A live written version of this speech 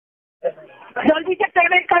जल्दी से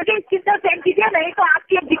पेमेंट करके इसके अंदर सेंड कीजिए, नहीं तो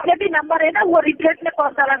आपके जितने भी नंबर है ना वो रिग्रेट में कॉल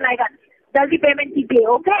चला जाएगा। जल्दी पेमेंट कीजिए,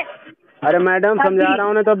 ओके। अरे मैडम समझा रहा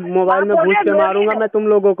हूँ ना, तो मोबाइल में घुस के मारूंगा मैं तुम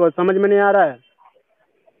लोगों को, समझ में नहीं आ रहा है।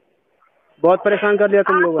 बहुत परेशान कर दिया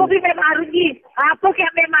तुम लोगों ने। आपको भी मैं मारूंगी। आपको क्या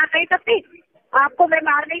मैं मार नहीं सकती? आपको मैं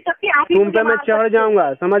मार नहीं सकती। आप तुम पे मैं चढ़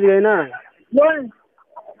जाऊंगा, समझ गए ना।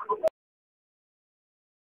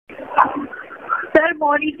 सर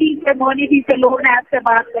मोनी दी से लोन ऐप से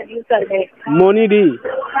बात कर रही हूँ सर मैं। Moni D?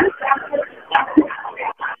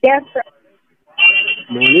 Yes sir.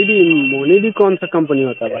 Moni D कौन सा कंपनी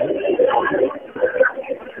होता है भाई?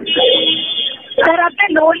 सर आपने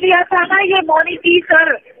लोन लिया था ना, ये Moni D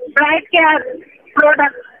sir, bright care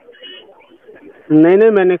product. नहीं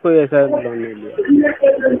मैंने कोई ऐसा लोन नहीं लिया।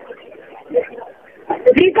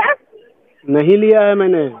 जी सर? नहीं लिया है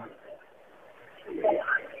मैंने।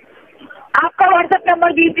 आपका व्हाट्सएप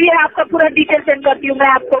नंबर दीजिए, आपका पूरा डिटेल सेंड करती हूँ मैं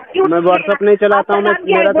आपको। क्यों? मैं व्हाट्सएप नहीं चलाता हूँ।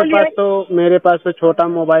 मेरे पास तो छोटा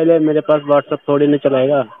मोबाइल है, मेरे पास व्हाट्सएप थोड़ी नहीं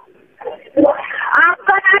चलाएगा।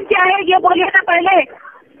 आपका नाम क्या है ये बोलिए ना पहले।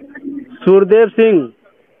 सूर्यदेव सिंह।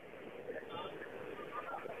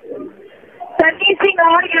 सन्नी सिंह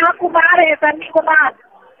और यहाँ कुमार है, सन्नी कुमार।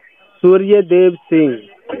 सूर्यदेव सिंह।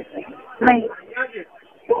 नहीं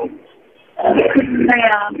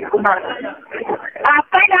कुमार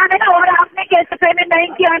आपका ही नाम है ना, और आपने कैसे पेमेंट नहीं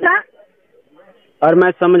किया था? और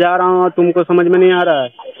मैं समझा रहा हूँ, तुमको समझ में नहीं आ रहा है।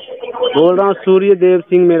 बोल रहा हूँ सूर्यदेव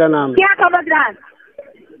सिंह मेरा नाम है। क्या समझ रहा है?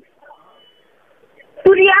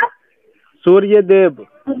 सूर्यदेव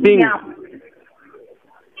सिंह।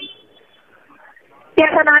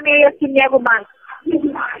 कैसा नाम है ये? कन्या कुमार।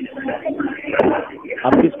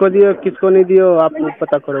 आप किसको दियो किसको नहीं दियो आप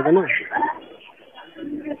पता करोगे ना।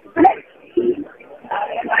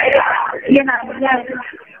 ये नाम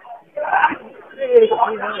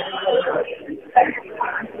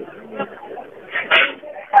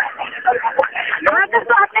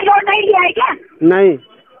तो आपने लोन नहीं लिया है क्या? नहीं।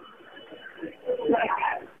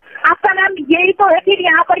 आपका नाम यही तो है, फिर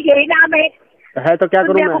यहाँ पर यही नाम है तो क्या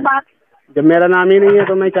करूँ मैं? जब मेरा नाम ही नहीं है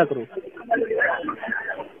तो मैं क्या करूँ?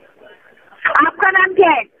 आपका नाम क्या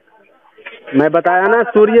है? मैं बताया ना,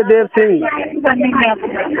 सूर्यदेव सिंह।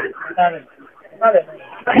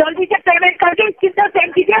 जल्दी से पेमेंट करके इसके अंदर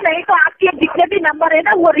सेंड कीजिए, नहीं तो आपके जितने भी नंबर है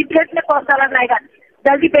ना वो रिग्रेट में कॉल चला जाएगा।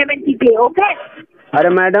 जल्दी पेमेंट कीजिए, ओके। अरे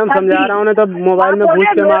मैडम समझा रहा हूँ ना, तो मोबाइल में घुस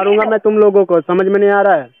के मारूंगा मैं तुम लोगों को, समझ में नहीं आ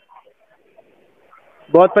रहा है।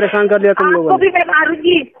 बहुत परेशान कर दिया तुम लोगों ने। आपको भी मैं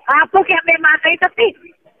मारूंगी। आपको क्या मैं मार नहीं सकती?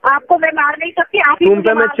 आपको मैं मार नहीं सकती। आप तुम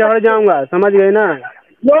पे मैं चढ़ जाऊंगा, समझ गए ना।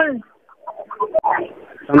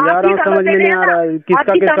 समझा रहा हूँ, समझ में नहीं आ रहा है।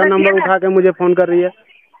 किसका नंबर उठा के मुझे फोन कर रही है?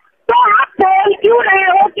 तो आप बोल क्यों रहे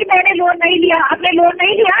हो कि मैंने लोन नहीं लिया? आपने लोन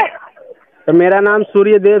नहीं लिया है? तो मेरा नाम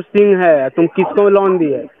सूर्यदेव सिंह है, तुम किसको लोन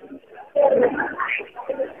दी है?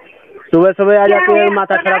 सुबह सुबह आ जाती है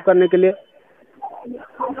माथा खराब करने के लिए।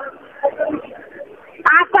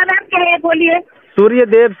 आपका नाम क्या है बोलिए?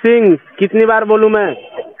 सूर्यदेव सिंह। कितनी बार बोलूं मैं?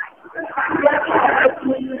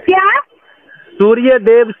 क्या?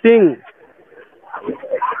 सूर्यदेव सिंह।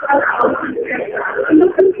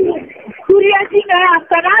 सूर्य सिंह है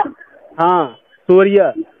आपका नाम? हाँ सूर्य।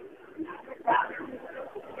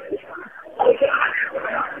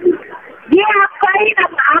 ये आपका ही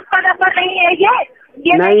आपका नंबर नहीं है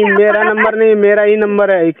ये नहीं मेरा नंबर नहीं, मेरा ही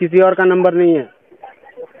नंबर है, किसी और का नंबर नहीं है।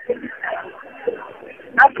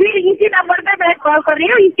 अब फिर इसी नंबर पे मैं कॉल कर रही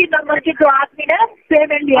हूँ, इसी नंबर के जो आपने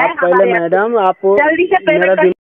पेमेंट लिया है। पहले मैडम आप जल्दी से पेमेंट